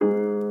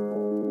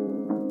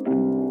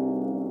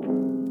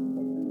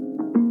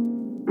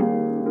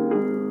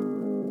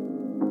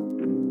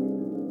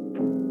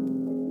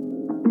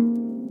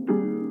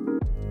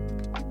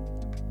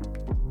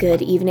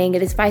Good evening,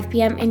 it is 5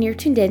 p.m. and you're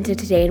tuned in to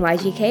Today in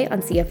YGK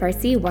on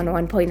CFRC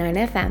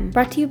 101.9 FM.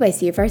 Brought to you by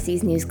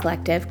CFRC's News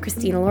Collective,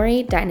 Christina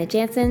Laurie, Dinah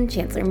Jansen,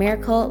 Chancellor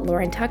Miracle,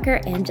 Lauren Tucker,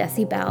 and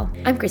Jessie Bell.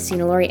 I'm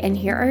Christina Laurie, and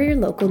here are your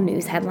local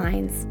news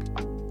headlines.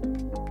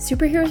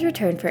 Superheroes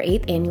returned for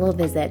 8th annual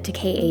visit to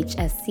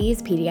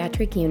KHSC's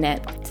pediatric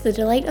unit. To the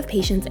delight of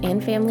patients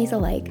and families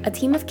alike, a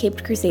team of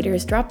Caped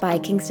Crusaders dropped by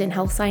Kingston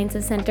Health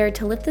Sciences Center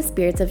to lift the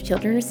spirits of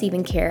children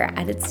receiving care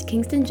at its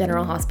Kingston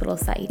General Hospital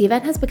site. The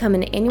event has become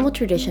an annual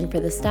tradition for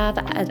the staff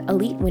at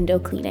Elite Window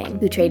Cleaning,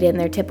 who trade in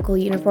their typical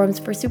uniforms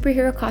for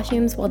superhero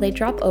costumes while they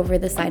drop over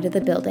the side of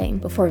the building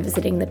before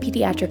visiting the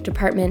pediatric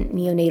department,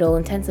 neonatal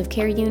intensive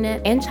care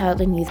unit, and child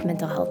and youth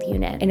mental health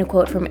unit. In a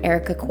quote from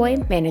Erica Coy,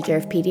 manager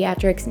of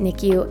pediatrics,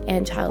 NICU,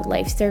 and Child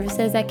Life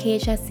Services at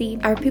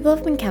KHSC, our people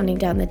have been counting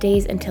down the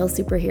days until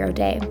Superhero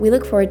Day. We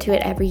look forward to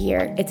it every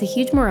year. It's a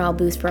huge morale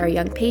boost for our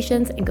young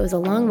patients and goes a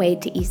long way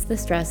to ease the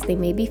stress they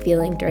may be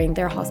feeling during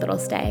their hospital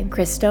stay.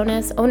 Chris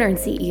Stonis, owner and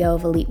CEO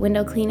of Elite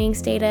Window Cleaning,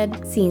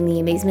 stated, "Seeing the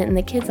amazement in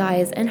the kids'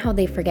 eyes and how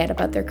they forget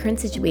about their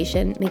current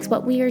situation makes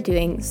what we are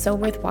doing so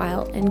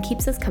worthwhile and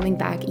keeps us coming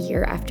back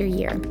year after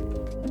year."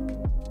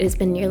 It has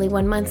been nearly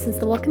 1 month since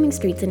the Welcoming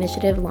Streets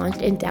initiative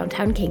launched in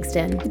downtown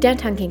Kingston. The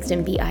Downtown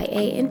Kingston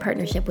BIA, in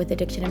partnership with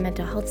Addiction and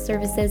Mental Health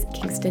Services,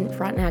 Kingston,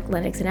 Frontenac,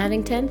 Lennox, and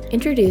Addington,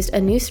 introduced a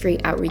new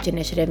street outreach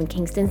initiative in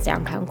Kingston's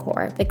downtown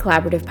core. The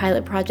collaborative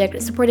pilot project,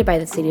 supported by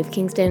the City of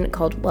Kingston,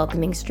 called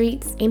Welcoming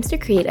Streets, aims to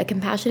create a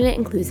compassionate,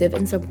 inclusive,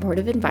 and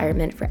supportive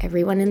environment for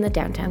everyone in the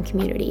downtown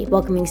community.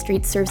 Welcoming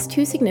Streets serves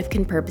two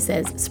significant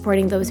purposes: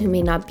 supporting those who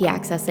may not be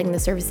accessing the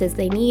services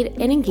they need,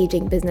 and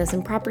engaging business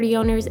and property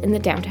owners in the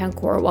downtown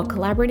core while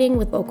collaborating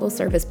with local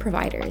service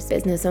providers.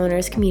 Business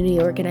owners,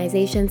 community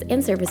organizations,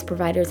 and service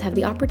providers have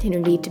the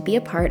opportunity to be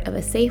a part of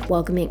a safe,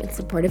 welcoming, and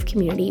supportive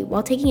community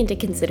while taking into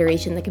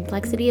consideration the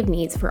complexity of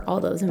needs for all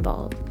those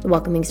involved. The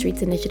Welcoming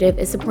Streets initiative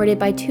is supported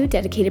by two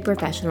dedicated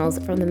professionals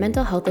from the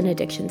mental health and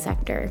addiction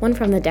sector, one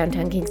from the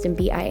Downtown Kingston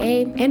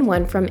BIA and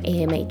one from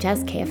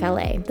AMHS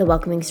KFLA. The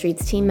Welcoming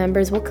Streets team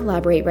members will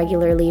collaborate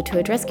regularly to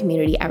address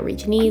community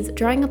outreach needs,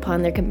 drawing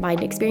upon their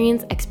combined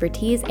experience,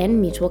 expertise, and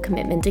mutual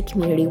commitment to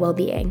community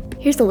well-being.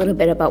 Here's a little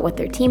bit about what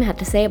their team had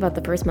to say about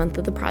the first month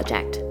of the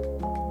project.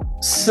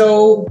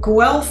 So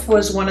Guelph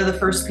was one of the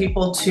first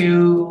people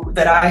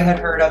that I had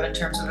heard of in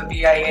terms of a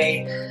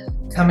BIA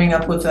coming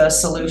up with a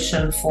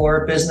solution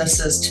for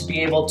businesses to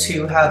be able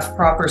to have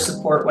proper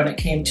support when it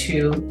came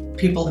to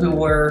people who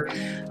were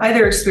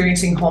either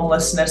experiencing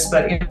homelessness,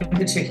 but in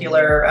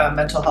particular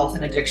mental health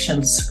and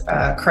addictions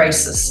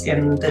crisis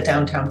in the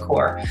downtown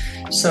core.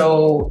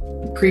 So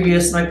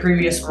my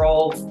previous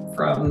role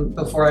from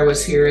before I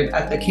was here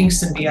at the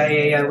Kingston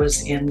BIA, I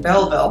was in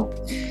Belleville,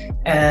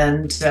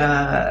 and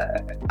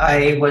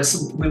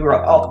we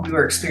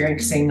were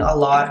experiencing a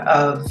lot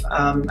of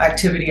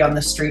activity on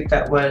the street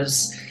that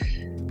was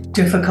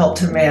difficult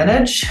to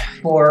manage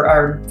for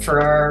our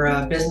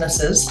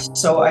businesses.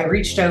 So I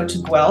reached out to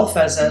Guelph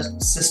as a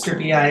sister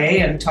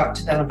BIA and talked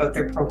to them about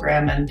their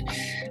program and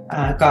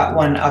got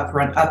one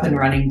up and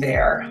running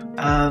there.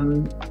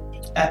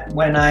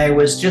 When I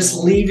was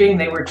just leaving,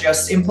 they were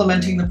just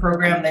implementing the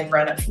program. They've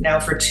run it now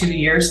for 2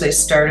 years. They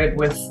started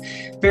with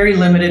very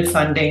limited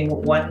funding,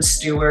 one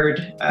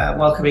steward,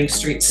 Welcoming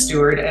Street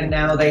steward, and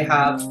now they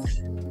have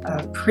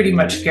pretty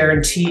much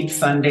guaranteed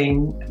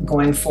funding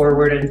going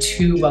forward and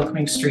 2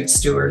 Welcoming Street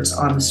stewards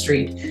on the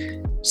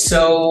street.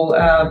 So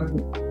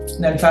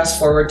then fast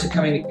forward to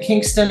coming to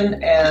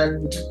Kingston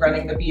and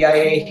running the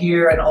BIA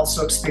here, and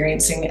also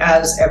experiencing,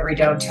 as every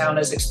downtown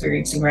is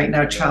experiencing right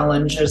now,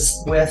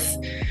 challenges with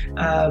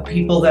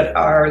people that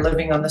are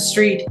living on the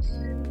street.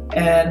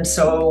 And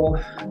so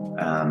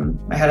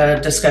I had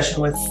a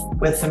discussion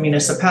with the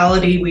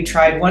municipality. We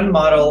tried one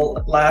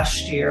model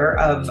last year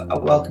of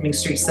Welcoming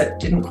Streets that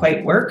didn't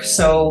quite work.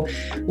 So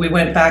we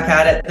went back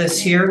at it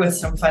this year with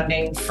some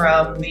funding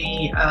from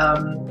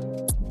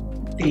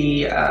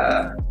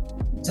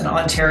it's an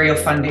Ontario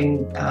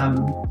funding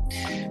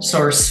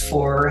source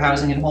for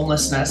housing and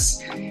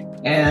homelessness.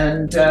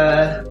 And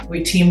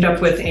we teamed up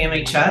with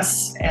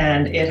AMHS,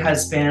 and it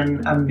has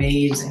been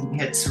amazing.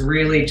 It's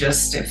really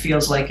it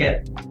feels like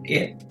it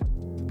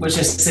was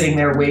just sitting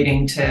there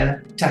waiting to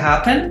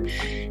happen.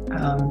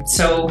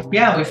 So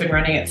yeah, we've been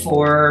running it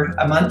for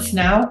a month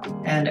now,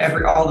 and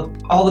all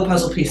the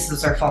puzzle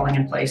pieces are falling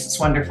in place. It's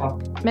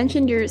wonderful. You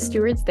mentioned your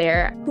stewards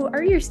there. Who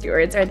are your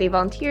stewards? Are they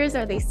volunteers?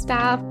 Are they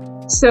staff?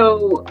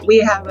 So we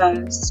have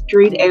a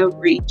street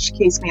outreach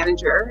case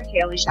manager,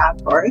 Haley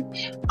Shadforth.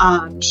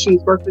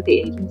 She's worked with the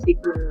agency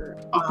for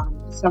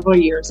several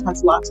years,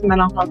 has lots of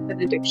mental health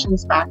and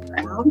addictions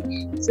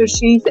background. So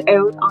she's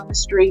out on the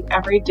street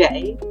every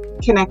day,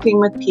 connecting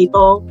with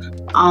people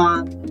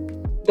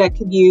that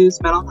could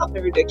use mental health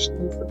or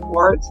addiction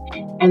supports.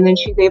 And then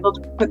she's able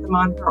to put them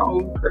on her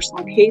own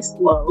personal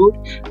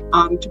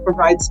caseload to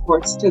provide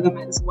supports to them,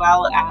 as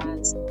well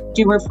as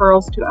do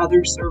referrals to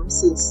other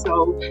services.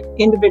 So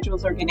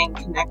individuals are getting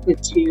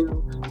connected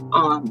to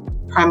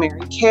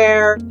primary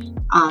care,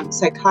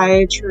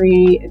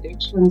 psychiatry,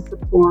 addiction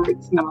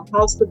supports, mental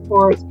health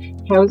supports,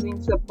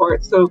 housing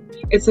support. So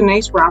it's a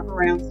nice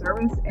wraparound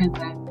service. And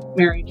then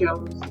Mary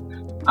Jo's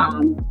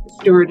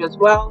steward as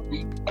well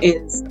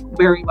is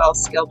very well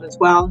skilled as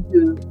well,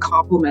 who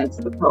complements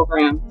the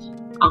program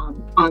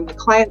on the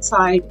client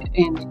side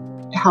and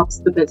helps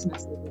the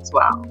businesses as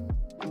well.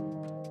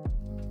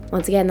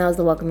 Once again, that was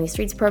the Welcoming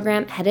Streets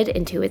program headed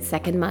into its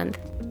second month.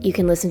 You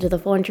can listen to the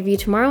full interview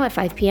tomorrow at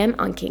 5 p.m.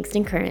 on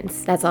Kingston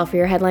Currents. That's all for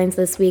your headlines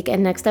this week,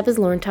 and next up is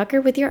Lauren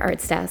Tucker with your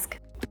Arts Desk.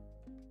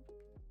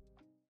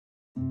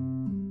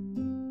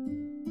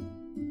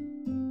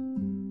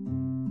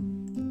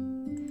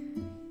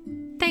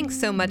 Thanks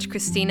so much,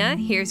 Christina.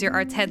 Here's your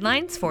arts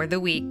headlines for the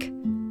week.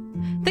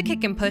 The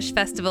Kick and Push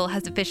Festival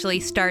has officially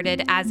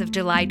started as of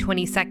July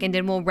 22nd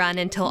and will run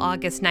until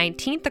August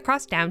 19th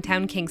across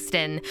downtown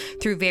Kingston.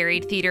 Through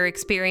varied theater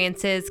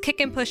experiences, Kick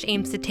and Push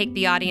aims to take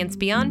the audience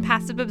beyond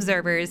passive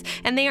observers,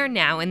 and they are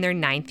now in their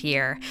 9th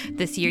year.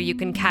 This year you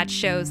can catch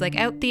shows like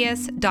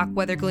Outtheus, Doc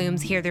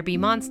Weathergloom's Here There Be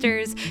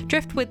Monsters,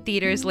 Driftwood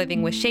Theater's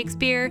Living with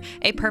Shakespeare,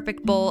 A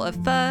Perfect Bowl of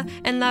Pho,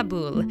 and La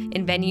Boule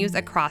in venues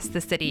across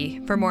the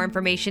city. For more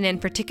information and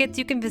for tickets,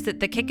 you can visit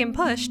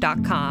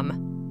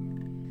thekickandpush.com.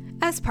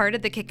 As part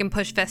of the Kick and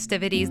Push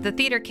festivities, the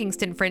Theatre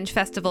Kingston Fringe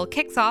Festival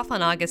kicks off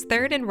on August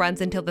 3rd and runs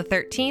until the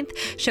 13th,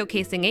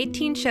 showcasing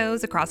 18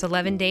 shows across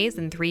 11 days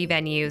and 3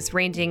 venues,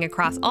 ranging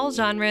across all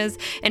genres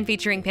and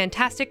featuring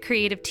fantastic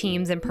creative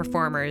teams and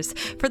performers.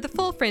 For the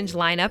full Fringe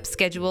lineup,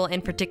 schedule,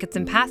 and for tickets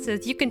and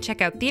passes, you can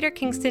check out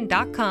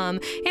theatrekingston.com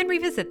and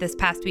revisit this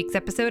past week's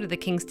episode of The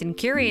Kingston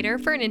Curator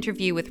for an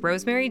interview with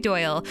Rosemary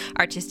Doyle,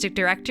 Artistic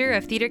Director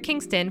of Theatre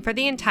Kingston, for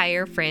the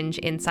entire Fringe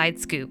Inside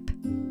Scoop.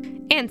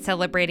 And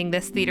celebrating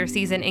this theater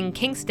season in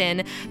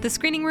Kingston, the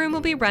Screening Room will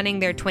be running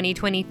their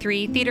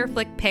 2023 Theater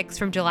Flick Picks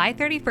from July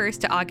 31st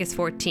to August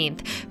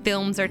 14th.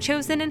 Films are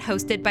chosen and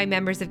hosted by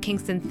members of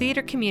Kingston's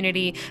theater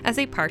community as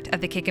a part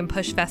of the Kick and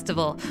Push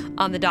Festival.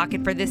 On the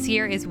docket for this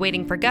year is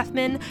Waiting for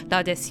Guffman,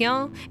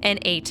 L'Audition, and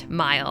 8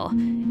 Mile.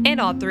 And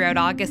all throughout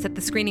August at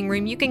the Screening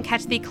Room, you can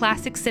catch the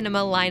classic cinema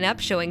lineup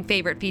showing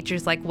favorite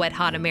features like Wet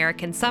Hot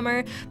American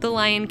Summer, The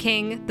Lion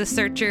King, The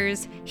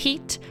Searchers,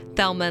 Heat,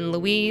 Thelma and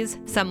Louise,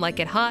 Some Like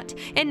It Hot,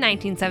 and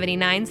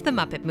 1979's The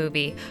Muppet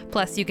Movie.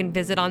 Plus, you can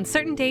visit on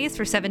certain days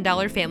for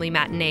 $7 family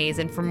matinees.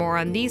 And for more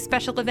on these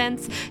special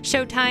events,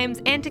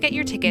 showtimes, and to get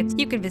your tickets,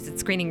 you can visit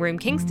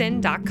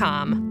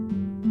screeningroomkingston.com.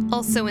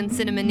 Also in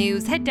cinema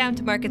news, head down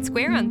to Market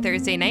Square on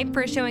Thursday night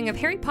for a showing of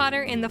Harry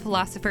Potter and the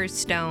Philosopher's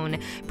Stone.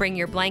 Bring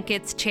your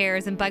blankets,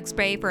 chairs, and bug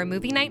spray for a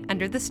movie night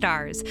under the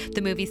stars.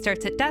 The movie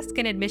starts at dusk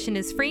and admission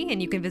is free,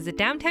 and you can visit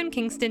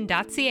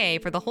downtownkingston.ca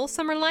for the whole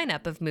summer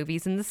lineup of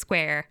movies in the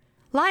square.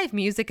 Live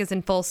music is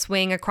in full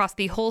swing across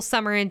the whole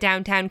summer in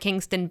downtown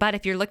Kingston, but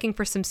if you're looking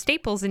for some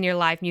staples in your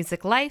live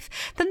music life,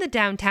 then the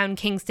Downtown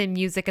Kingston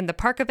Music in the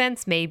Park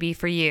events may be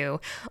for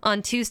you.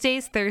 On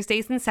Tuesdays,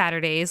 Thursdays, and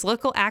Saturdays,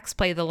 local acts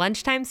play the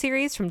Lunchtime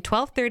series from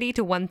 12:30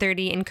 to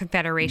 1:30 in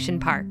Confederation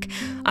Park.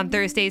 On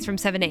Thursdays from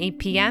 7 to 8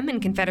 p.m. in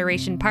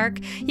Confederation Park,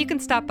 you can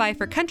stop by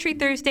for Country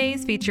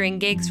Thursdays featuring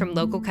gigs from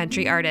local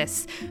country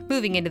artists.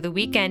 Moving into the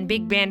weekend,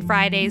 Big Band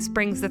Fridays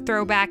brings the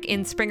throwback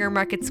in Springer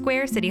Market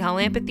Square City Hall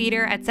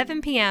Amphitheater at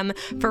 7 p.m.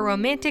 for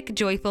romantic,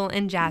 joyful,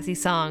 and jazzy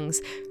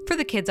songs. For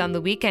the kids on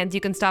the weekends, you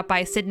can stop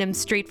by Sydenham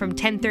Street from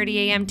 10:30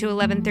 a.m. to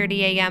 11:30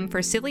 a.m.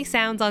 for Silly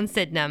Sounds on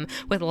Sydenham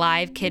with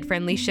live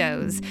kid-friendly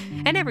shows.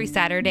 And every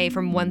Saturday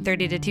from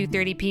 1:30 to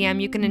 2:30 p.m.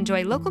 you can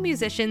enjoy local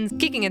musicians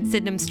gigging at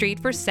Sydenham Street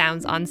for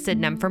Sounds on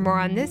Sydenham. For more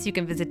on this, you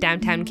can visit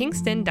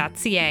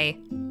downtownkingston.ca.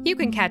 You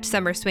can catch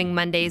Summer Swing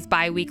Mondays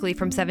bi-weekly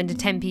from 7 to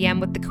 10 p.m.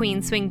 with the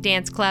Queen Swing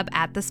Dance Club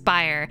at the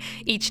Spire.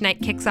 Each night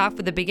kicks off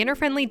with a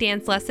beginner-friendly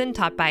dance lesson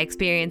taught by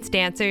experienced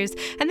dancers,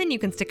 and then you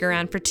can stick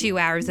around for 2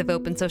 hours of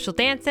open social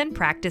dance and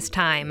practice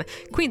time.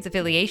 Queen's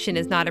affiliation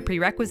is not a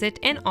prerequisite,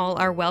 and all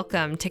are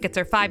welcome. Tickets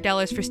are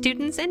 $5 for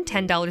students and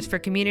 $10 for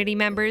community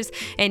members,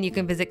 and you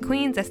can visit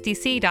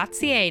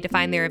queensstc.ca to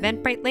find their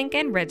Eventbrite link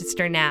and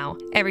register now.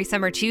 Every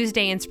summer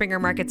Tuesday in Springer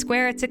Market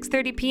Square at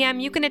 6:30 p.m.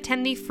 you can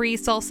attend the free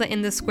Salsa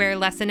in the Square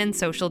lesson and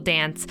social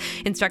dance.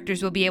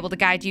 Instructors will be able to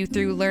guide you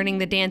through learning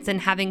the dance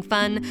and having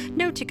fun.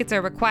 No tickets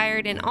are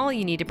required, and all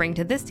you need to bring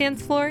to this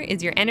dance floor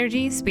is your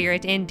energy,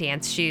 spirit, and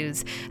dance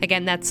shoes.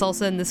 Again, that's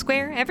Salsa in the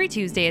Square every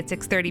Tuesday at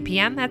 6:30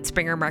 p.m. at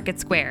Springer Market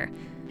Square.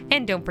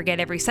 And don't forget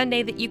every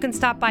Sunday that you can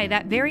stop by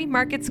that very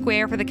Market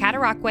Square for the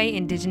Cataraqui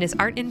Indigenous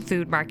Art and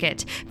Food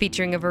Market,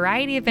 featuring a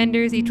variety of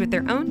vendors, each with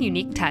their own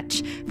unique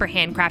touch. For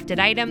handcrafted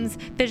items,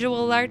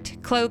 visual art,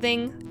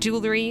 clothing,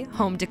 jewelry,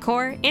 home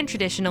decor, and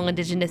traditional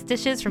Indigenous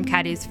dishes from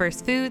Caddo's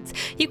First Foods,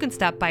 you can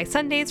stop by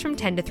Sundays from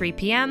 10 to 3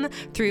 p.m.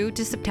 through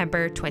to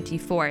September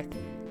 24th.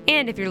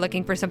 And if you're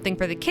looking for something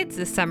for the kids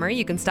this summer,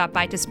 you can stop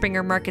by to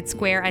Springer Market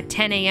Square at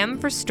 10 a.m.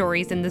 for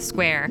Stories in the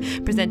Square,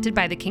 presented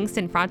by the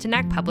Kingston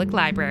Frontenac Public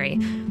Library.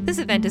 This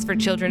event is for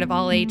children of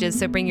all ages,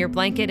 so bring your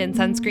blanket and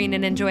sunscreen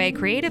and enjoy a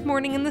creative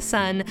morning in the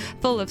sun,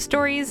 full of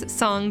stories,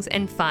 songs,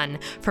 and fun.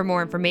 For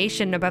more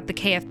information about the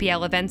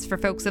KFPL events for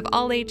folks of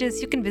all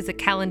ages, you can visit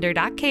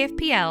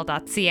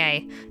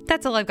calendar.kfpl.ca.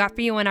 That's all I've got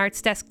for you on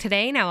Arts Desk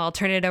today. Now I'll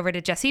turn it over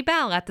to Jessie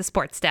Bell at the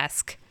Sports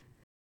Desk.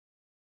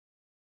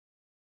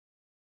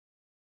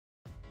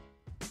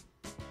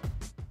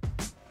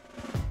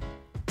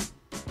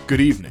 Good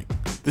evening.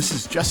 This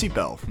is Jessie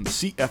Bell from the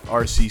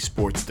CFRC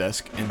Sports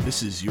Desk, and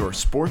this is your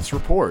sports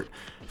report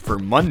for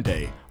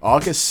Monday,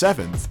 August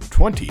 7th,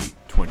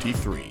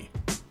 2023.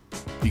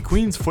 The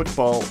Queen's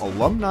Football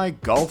Alumni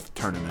Golf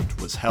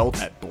Tournament was held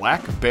at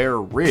Black Bear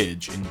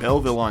Ridge in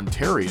Belleville,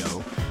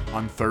 Ontario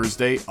on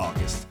Thursday,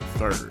 August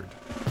 3rd.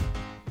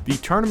 The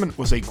tournament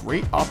was a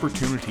great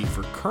opportunity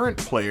for current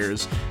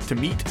players to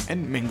meet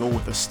and mingle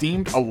with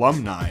esteemed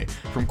alumni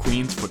from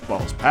Queen's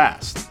football's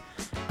past.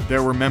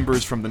 There were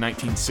members from the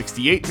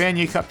 1968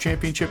 Vanier Cup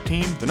Championship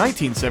team, the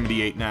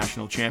 1978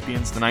 National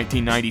Champions, the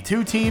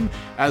 1992 team,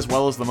 as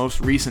well as the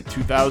most recent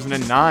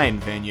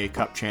 2009 Vanier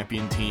Cup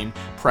Champion team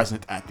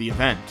present at the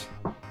event.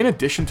 In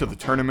addition to the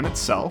tournament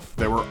itself,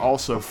 there were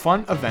also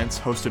fun events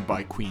hosted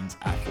by Queen's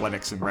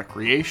Athletics and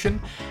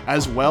Recreation,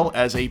 as well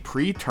as a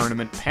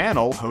pre-tournament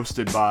panel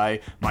hosted by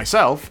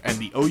myself and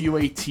the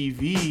OUA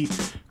TV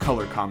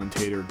color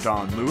commentator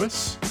Don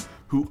Lewis,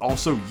 who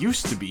also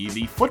used to be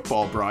the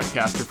football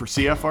broadcaster for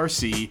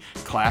CFRC,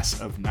 class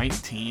of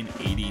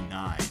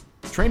 1989.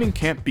 Training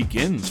camp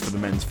begins for the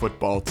men's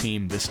football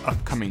team this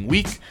upcoming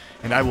week,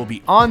 and I will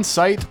be on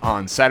site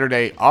on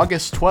Saturday,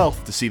 August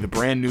 12th to see the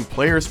brand new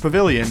Players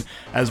Pavilion,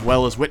 as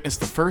well as witness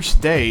the first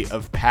day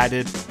of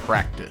padded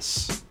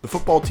practice. The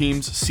football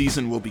team's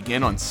season will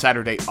begin on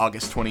Saturday,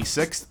 August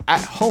 26th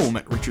at home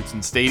at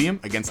Richardson Stadium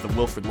against the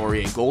Wilfrid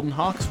Laurier Golden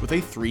Hawks with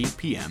a 3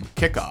 p.m.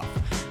 kickoff.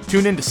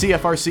 Tune in to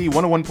CFRC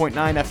 101.9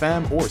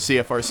 FM or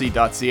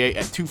CFRC.ca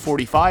at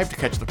 2:45 to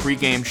catch the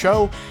pregame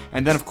show,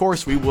 and then of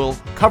course we will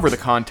cover the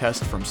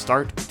contest from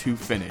start to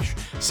finish.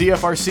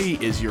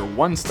 CFRC is your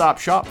one-stop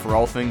shop for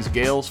all things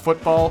Gales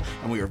football,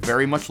 and we are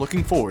very much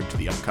looking forward to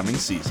the upcoming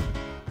season.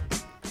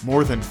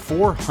 More than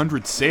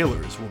 400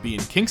 sailors will be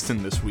in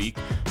Kingston this week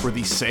for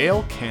the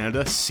Sail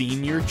Canada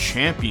Senior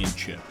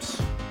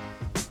Championships.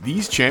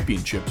 These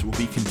championships will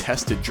be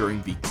contested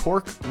during the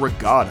Cork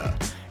Regatta,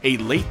 a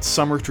late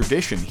summer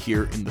tradition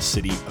here in the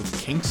city of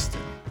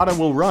Kingston. The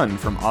regatta will run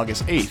from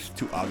August 8th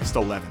to August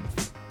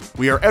 11th.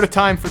 We are out of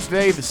time for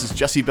today. This is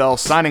Jessie Bell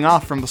signing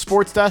off from the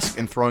Sports Desk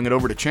and throwing it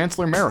over to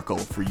Chancellor Miracle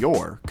for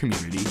your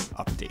community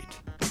update.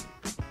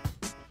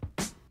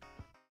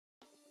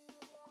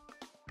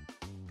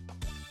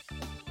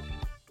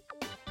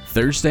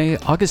 Thursday,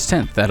 August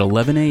 10th at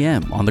 11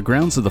 a.m. on the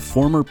grounds of the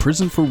former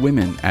Prison for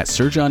Women at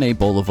Sir John A.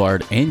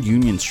 Boulevard and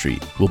Union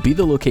Street will be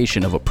the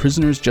location of a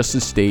Prisoners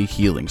Justice Day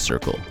Healing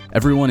Circle.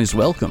 Everyone is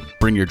welcome.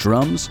 Bring your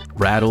drums,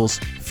 rattles,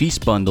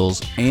 feast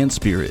bundles, and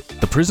spirit.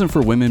 The Prison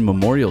for Women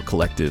Memorial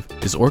Collective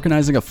is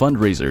organizing a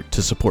fundraiser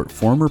to support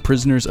former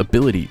prisoners'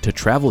 ability to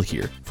travel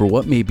here for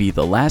what may be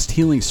the last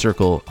healing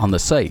circle on the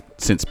site,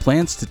 since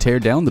plans to tear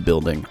down the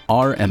building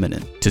are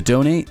imminent. To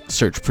donate,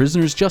 search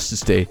Prisoners Justice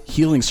Day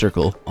Healing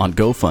Circle on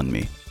GoFundMe.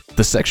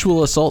 The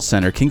Sexual Assault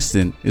Center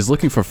Kingston is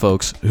looking for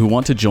folks who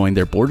want to join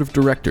their board of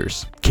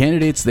directors.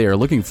 Candidates they are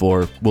looking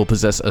for will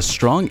possess a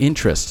strong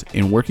interest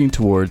in working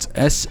towards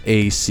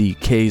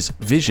SACK's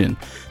vision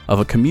of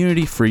a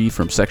community free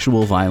from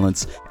sexual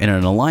violence and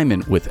in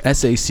alignment with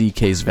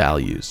SACK's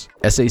values.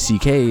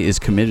 SACK is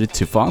committed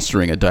to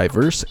fostering a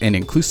diverse and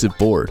inclusive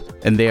board,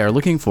 and they are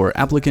looking for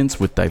applicants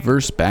with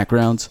diverse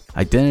backgrounds,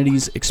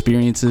 identities,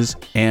 experiences,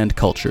 and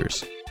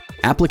cultures.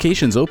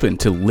 Applications open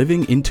to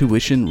Living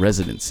Intuition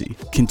Residency,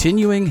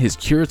 continuing his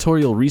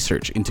curatorial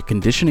research into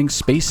conditioning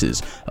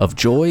spaces of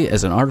joy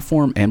as an art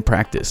form and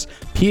practice.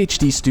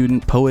 PhD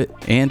student, poet,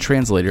 and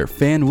translator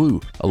Fan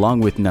Wu, along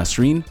with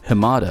Nasreen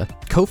Hamada,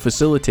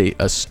 co-facilitate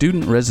a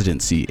student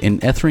residency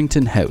in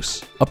Etherington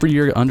House. Upper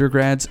year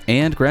undergrads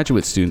and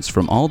graduate students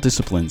from all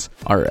disciplines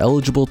are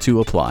eligible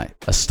to apply.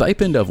 A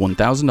stipend of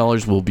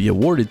 $1,000 will be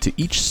awarded to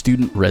each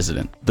student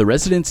resident. The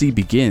residency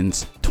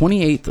begins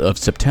 28th of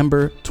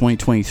September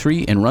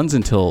 2023 and runs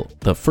until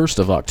the 1st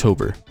of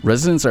October.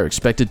 Residents are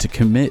expected to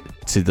commit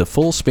to the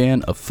full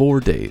span of 4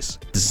 days.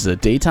 This is a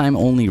daytime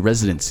only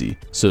residency,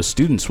 so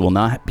students will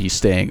not be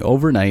staying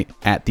overnight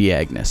at the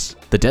Agnes.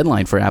 The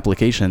deadline for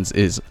applications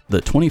is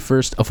the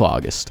 21st of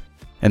August.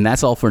 And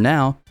that's all for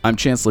now. I'm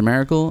Chancellor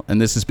Miracle,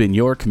 and this has been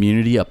your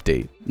Community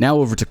Update. Now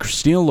over to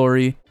Christina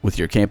Laurie with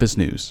your campus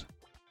news.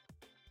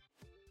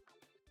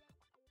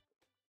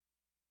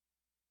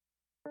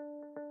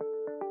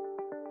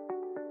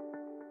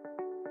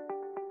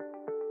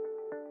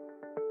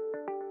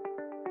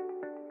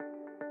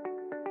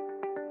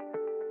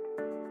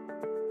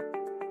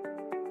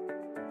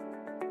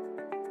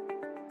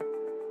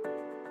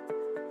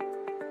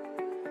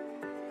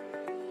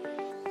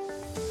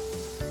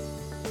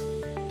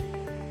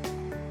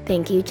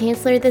 Thank you,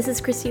 Chancellor. This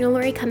is Christina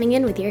Laurie coming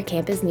in with your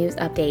campus news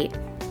update.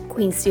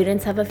 Queen's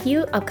students have a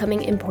few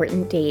upcoming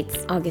important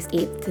dates. August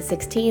 8th to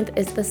 16th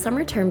is the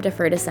summer term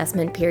deferred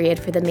assessment period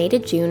for the May to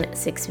June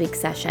 6-week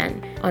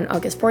session. On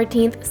August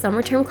 14th,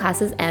 summer term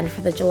classes end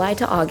for the July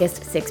to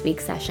August 6-week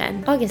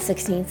session. August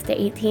 16th to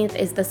 18th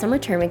is the summer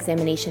term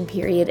examination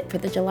period for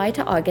the July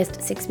to August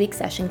 6-week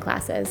session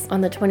classes. On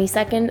the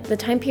 22nd, the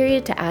time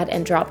period to add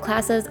and drop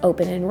classes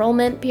open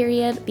enrollment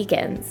period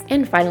begins.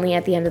 And finally,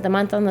 at the end of the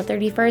month on the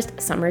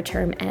 31st, summer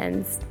term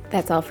ends.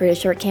 That's all for a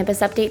short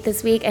campus update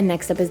this week, and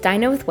next up is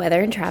Dinah with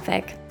weather and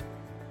traffic.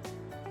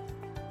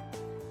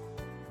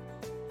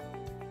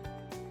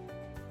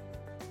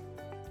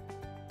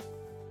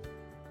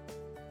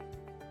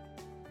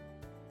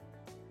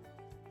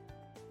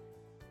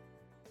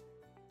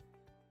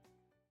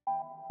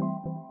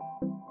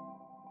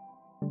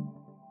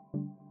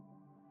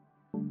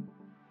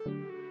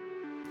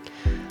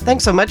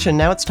 Thanks so much, and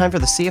now it's time for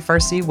the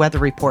CFRC weather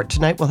report.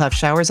 Tonight we'll have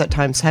showers at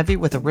times heavy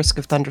with a risk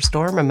of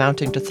thunderstorm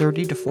amounting to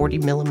 30 to 40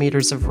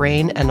 millimeters of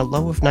rain and a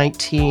low of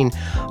 19.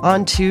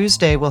 On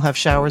Tuesday, we'll have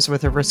showers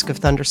with a risk of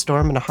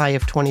thunderstorm and a high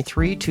of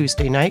 23.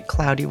 Tuesday night,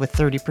 cloudy with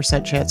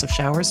 30% chance of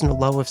showers and a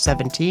low of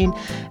 17.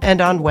 And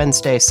on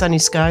Wednesday, sunny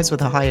skies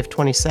with a high of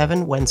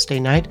 27.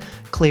 Wednesday night,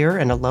 clear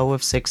and a low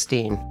of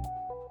 16.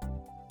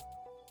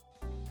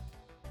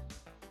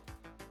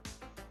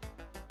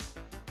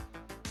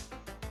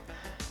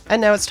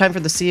 And now it's time for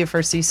the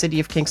CFRC City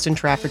of Kingston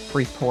traffic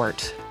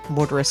report.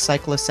 Motorists,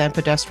 cyclists, and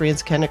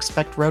pedestrians can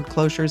expect road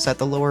closures at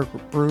the Lower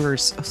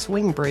Brewers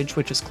Swing Bridge,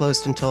 which is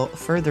closed until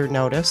further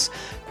notice.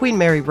 Queen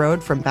Mary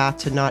Road from Bath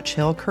to Notch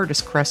Hill,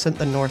 Curtis Crescent,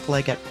 the North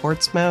Leg at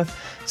Portsmouth,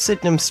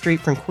 Sydenham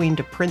Street from Queen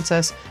to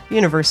Princess,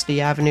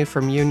 University Avenue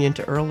from Union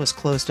to Earl is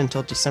closed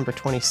until December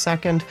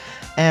 22nd,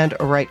 and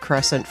Wright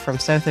Crescent from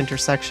South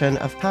intersection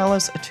of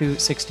Palace to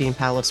 16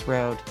 Palace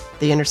Road.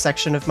 The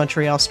intersection of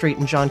Montreal Street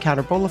and John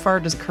Counter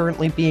Boulevard is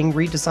currently being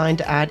redesigned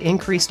to add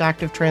increased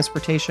active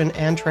transportation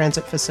and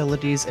transit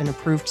facilities and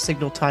improved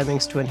signal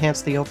timings to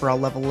enhance the overall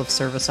level of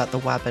service at the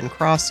Waban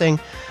Crossing.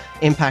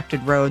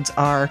 Impacted roads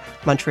are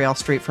Montreal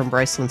Street from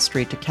Bryceland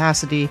Street to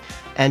Cassidy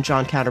and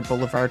John Counter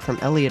Boulevard from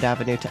Elliott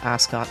Avenue to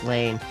Ascot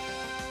Lane.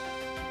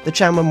 The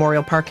Chown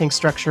Memorial Parking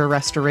Structure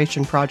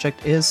Restoration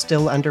Project is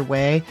still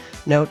underway.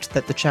 Note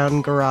that the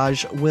Chown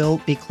Garage will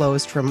be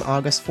closed from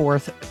August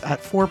 4th at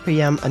 4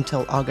 p.m.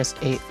 until August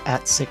 8th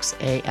at 6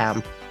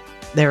 a.m.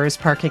 There is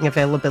parking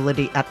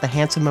availability at the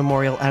Hanson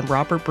Memorial and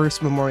Robert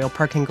Bruce Memorial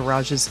parking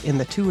garages in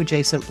the two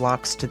adjacent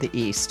blocks to the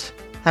east.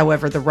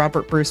 However, the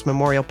Robert Bruce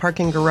Memorial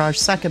Parking Garage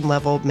second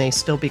level may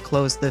still be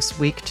closed this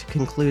week to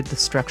conclude the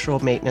structural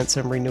maintenance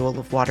and renewal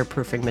of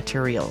waterproofing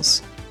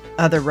materials.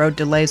 Other road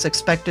delays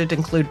expected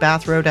include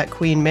Bath Road at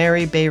Queen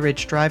Mary, Bay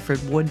Ridge Drive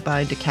from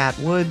Woodbine to Cat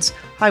Woods,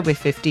 Highway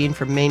 15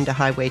 from Main to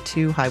Highway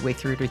 2, Highway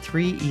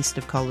 33 east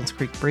of Collins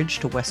Creek Bridge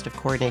to west of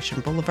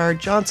Coronation Boulevard,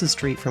 Johnson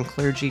Street from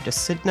Clergy to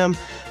Sydenham,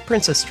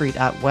 Princess Street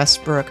at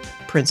Westbrook,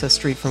 Princess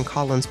Street from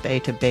Collins Bay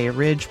to Bay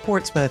Ridge,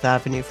 Portsmouth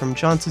Avenue from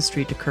Johnson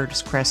Street to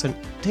Curtis Crescent,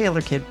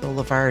 Taylor Kidd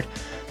Boulevard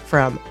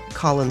from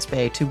Collins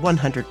Bay to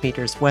 100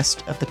 meters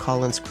west of the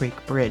Collins Creek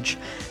Bridge.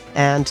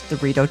 And the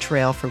Rideau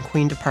Trail from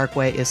Queen to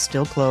Parkway is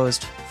still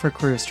closed for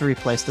crews to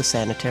replace the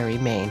sanitary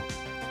main.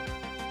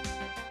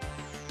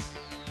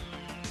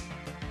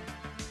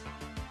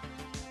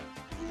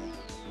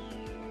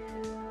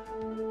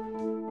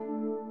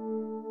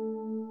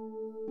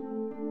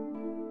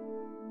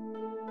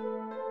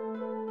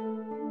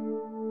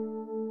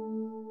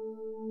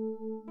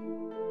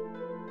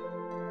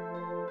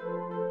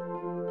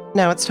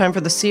 Now it's time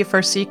for the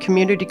CFRC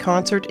Community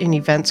Concert and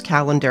Events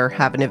Calendar.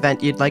 Have an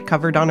event you'd like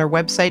covered on our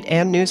website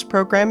and news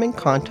programming?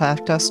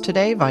 Contact us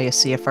today via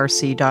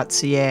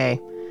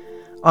cfrc.ca.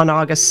 On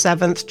August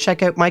 7th,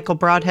 check out Michael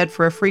Broadhead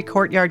for a free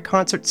Courtyard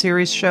Concert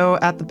Series show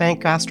at the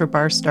Bank Gastro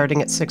Bar starting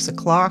at 6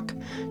 o'clock.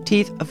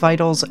 Teeth,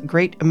 Vitals,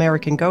 Great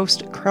American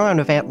Ghost, Crown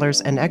of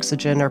Antlers, and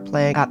Exogen are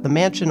playing at the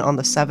Mansion on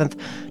the 7th,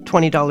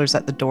 $20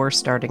 at the door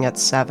starting at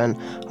 7.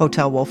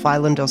 Hotel Wolf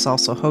Island is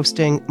also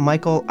hosting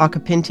Michael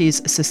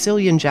Acapinti's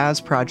Sicilian Jazz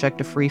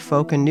Project, a free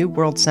folk and new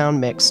world sound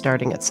mix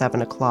starting at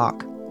 7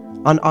 o'clock.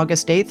 On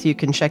August 8th, you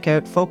can check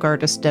out folk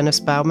artist Dennis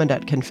Bauman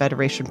at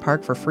Confederation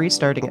Park for free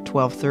starting at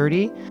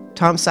 12:30.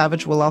 Tom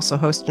Savage will also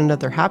host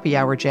another happy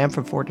hour jam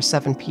from 4 to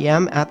 7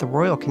 p.m. at the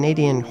Royal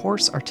Canadian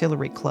Horse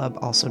Artillery Club,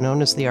 also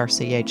known as the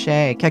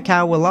RCHA.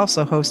 Cacao will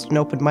also host an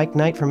open mic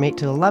night from 8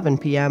 to 11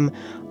 p.m.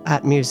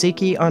 at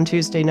Musiki on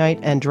Tuesday night,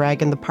 and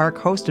Drag in the Park,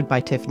 hosted by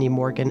Tiffany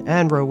Morgan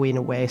and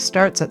Rowena Way,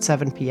 starts at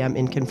 7 p.m.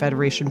 in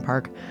Confederation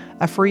Park,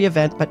 a free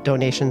event, but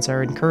donations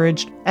are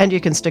encouraged, and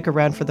you can stick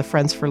around for the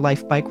Friends for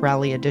Life Bike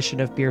Rally edition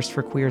of Beers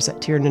for Queers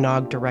at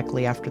Tiernanog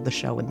directly after the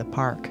show in the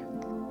park.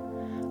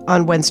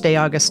 On Wednesday,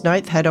 August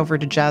 9th, head over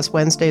to Jazz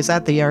Wednesdays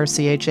at the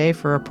RCHA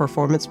for a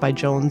performance by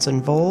Jones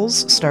and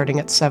Voles starting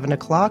at 7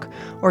 o'clock,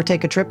 or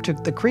take a trip to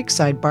the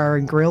Creekside Bar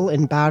and Grill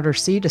in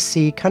Battersea to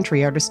see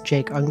country artist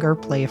Jake Unger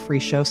play a free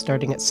show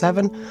starting at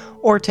 7,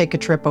 or take a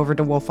trip over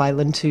to Wolf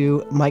Island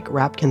to Mike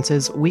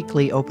Rapkins's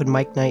weekly open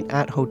mic night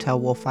at Hotel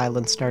Wolf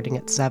Island starting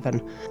at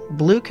 7.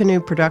 Blue Canoe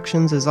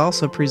Productions is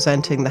also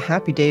presenting the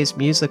Happy Days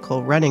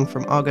musical running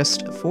from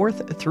August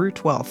 4th through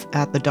 12th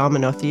at the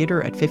Domino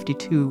Theatre at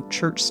 52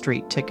 Church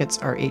Street. Tickets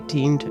are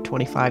 $18 to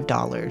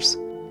 $25.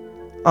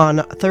 On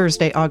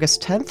Thursday,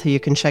 August 10th, you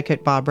can check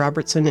out Bob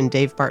Robertson and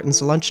Dave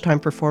Barton's lunchtime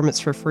performance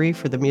for free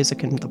for the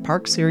Music in the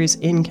Park series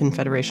in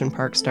Confederation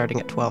Park starting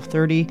at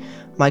 12:30.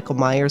 Michael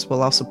Myers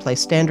will also play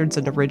standards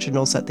and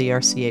originals at the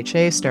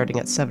RCHA starting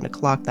at 7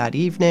 o'clock that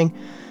evening.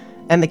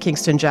 And the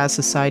Kingston Jazz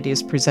Society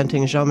is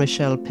presenting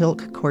Jean-Michel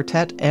Pilk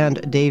Quartet and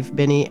Dave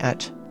Binney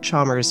at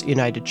Chalmers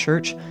United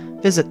Church.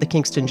 Visit the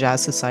Kingston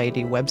Jazz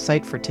Society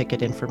website for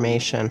ticket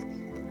information.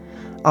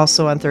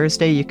 Also on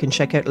Thursday, you can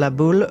check out La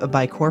Boule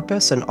by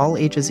Corpus, an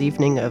all-ages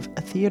evening of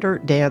theatre,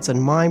 dance,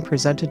 and mime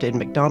presented in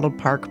McDonald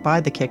Park by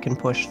the Kick and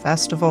Push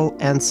Festival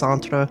and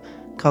Centre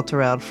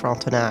Culturel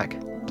Frontenac.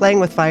 Playing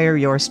with Fire,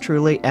 yours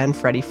truly, and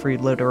Freddie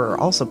Freeloader are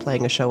also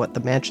playing a show at the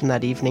Mansion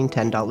that evening,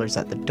 $10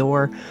 at the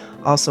door.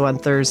 Also on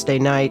Thursday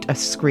night, a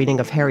screening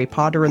of Harry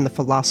Potter and the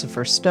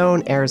Philosopher's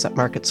Stone airs at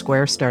Market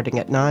Square starting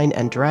at 9,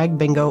 and Drag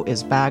Bingo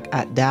is back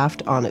at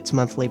Daft on its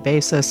monthly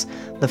basis.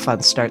 The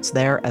fun starts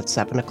there at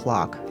 7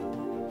 o'clock.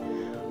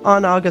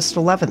 On August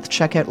 11th,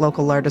 check out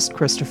local artist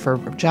Christopher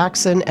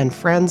Jackson and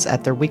friends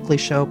at their weekly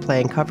show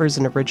playing covers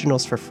and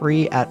originals for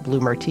free at Blue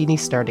Martini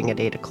starting at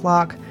 8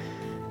 o'clock.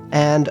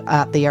 And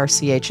at the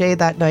RCHA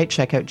that night,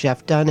 check out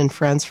Jeff Dunn and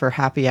friends for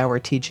Happy Hour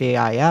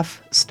TGIF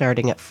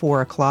starting at 4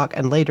 o'clock.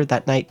 And later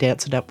that night,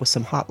 dance it up with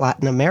some hot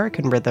Latin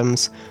American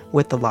rhythms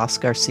with the Los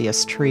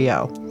Garcias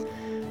Trio.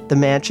 The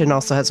Mansion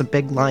also has a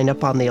big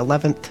lineup on the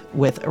 11th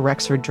with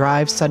Rexford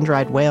Drive,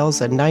 Sun-Dried Whales,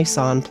 and Nice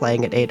On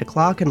playing at 8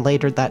 o'clock. And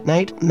later that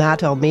night,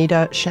 Matt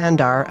Almeida,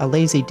 Shandar, a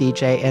lazy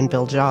DJ, and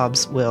Bill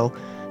Jobs will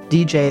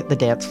DJ the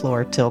dance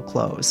floor till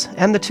close.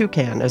 And the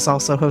Toucan is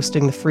also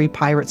hosting the free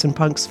Pirates and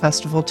Punks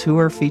Festival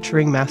Tour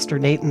featuring Master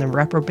Nate and the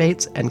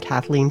Reprobates and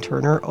Kathleen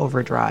Turner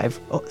Overdrive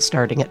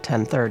starting at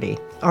 10:30.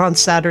 On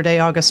Saturday,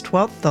 August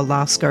 12th, the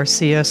Las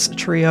Garcias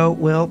Trio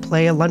will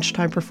play a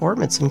lunchtime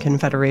performance in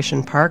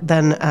Confederation Park.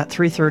 Then at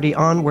 3:30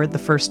 onward, the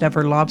first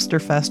ever Lobster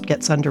Fest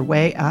gets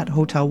underway at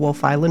Hotel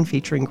Wolf Island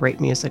featuring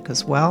great music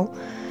as well.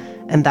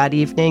 And that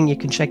evening, you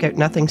can check out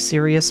Nothing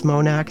Serious,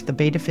 Monac, the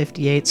Beta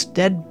 58's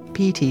Dead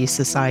PT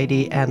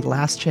Society, and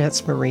Last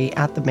Chance Marie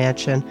at the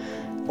Mansion.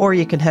 Or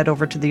you can head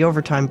over to the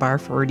Overtime Bar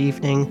for an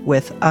evening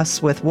with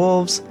Us with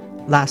Wolves,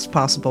 Last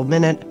Possible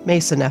Minute,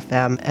 Mason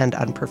FM, and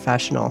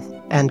Unprofessional.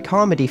 And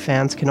comedy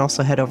fans can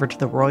also head over to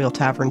the Royal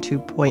Tavern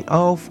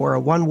 2.0 for a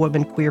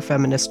one-woman queer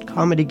feminist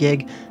comedy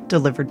gig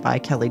delivered by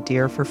Kelly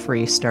Deere for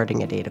free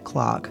starting at 8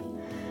 o'clock.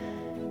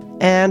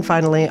 And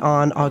finally,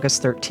 on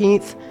August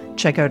 13th,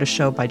 check out a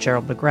show by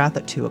Gerald McGrath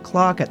at 2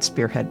 o'clock at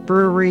Spearhead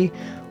Brewery,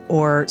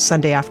 or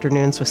Sunday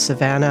Afternoons with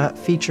Savannah,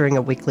 featuring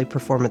a weekly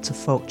performance of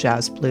folk,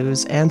 jazz,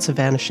 blues, and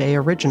Savannah Shea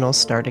originals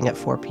starting at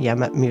 4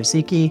 p.m. at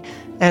Musiki.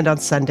 And on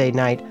Sunday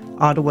night,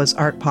 Ottawa's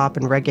art pop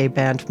and reggae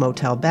band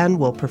Motel Ben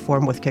will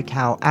perform with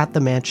Cacao at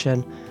the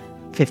Mansion,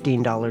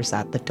 $15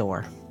 at the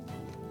door.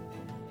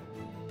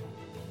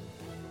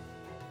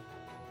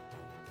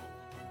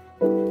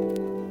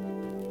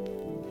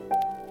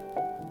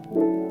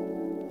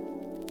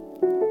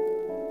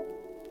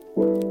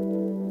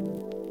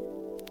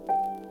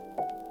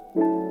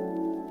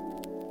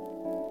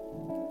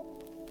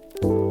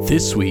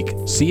 This week,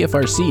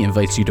 CFRC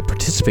invites you to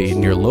participate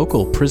in your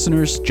local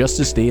Prisoners'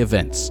 Justice Day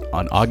events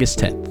on August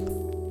 10th.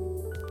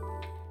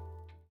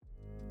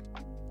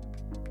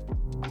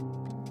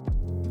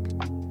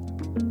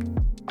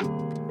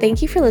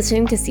 Thank you for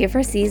listening to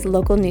CFRC's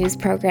local news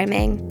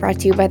programming, brought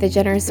to you by the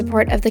generous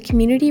support of the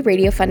Community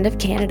Radio Fund of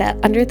Canada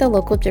under the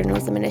Local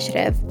Journalism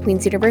Initiative,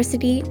 Queen's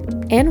University,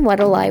 and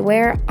What'll I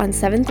Wear on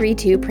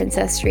 732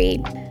 Princess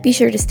Street. Be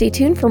sure to stay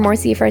tuned for more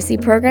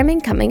CFRC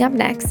programming coming up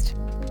next.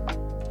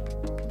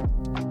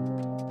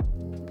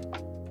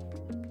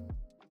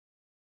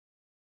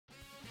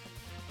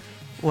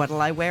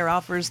 What'll I Wear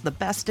offers the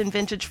best in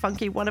vintage,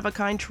 funky,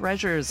 one-of-a-kind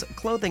treasures,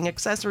 clothing,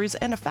 accessories,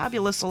 and a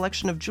fabulous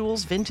selection of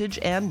jewels, vintage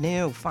and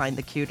new. Find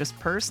the cutest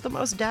purse, the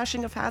most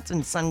dashing of hats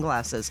and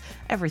sunglasses,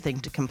 everything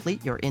to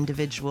complete your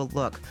individual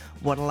look.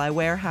 What'll I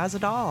Wear has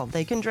it all.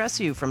 They can dress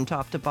you from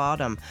top to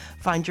bottom.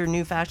 Find your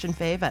new fashion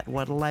fave at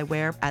What'll I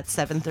Wear at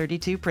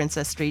 732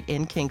 Princess Street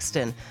in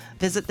Kingston.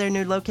 Visit their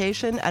new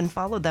location and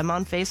follow them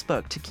on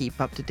Facebook to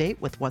keep up to date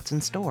with what's in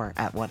store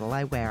at What'll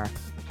I Wear.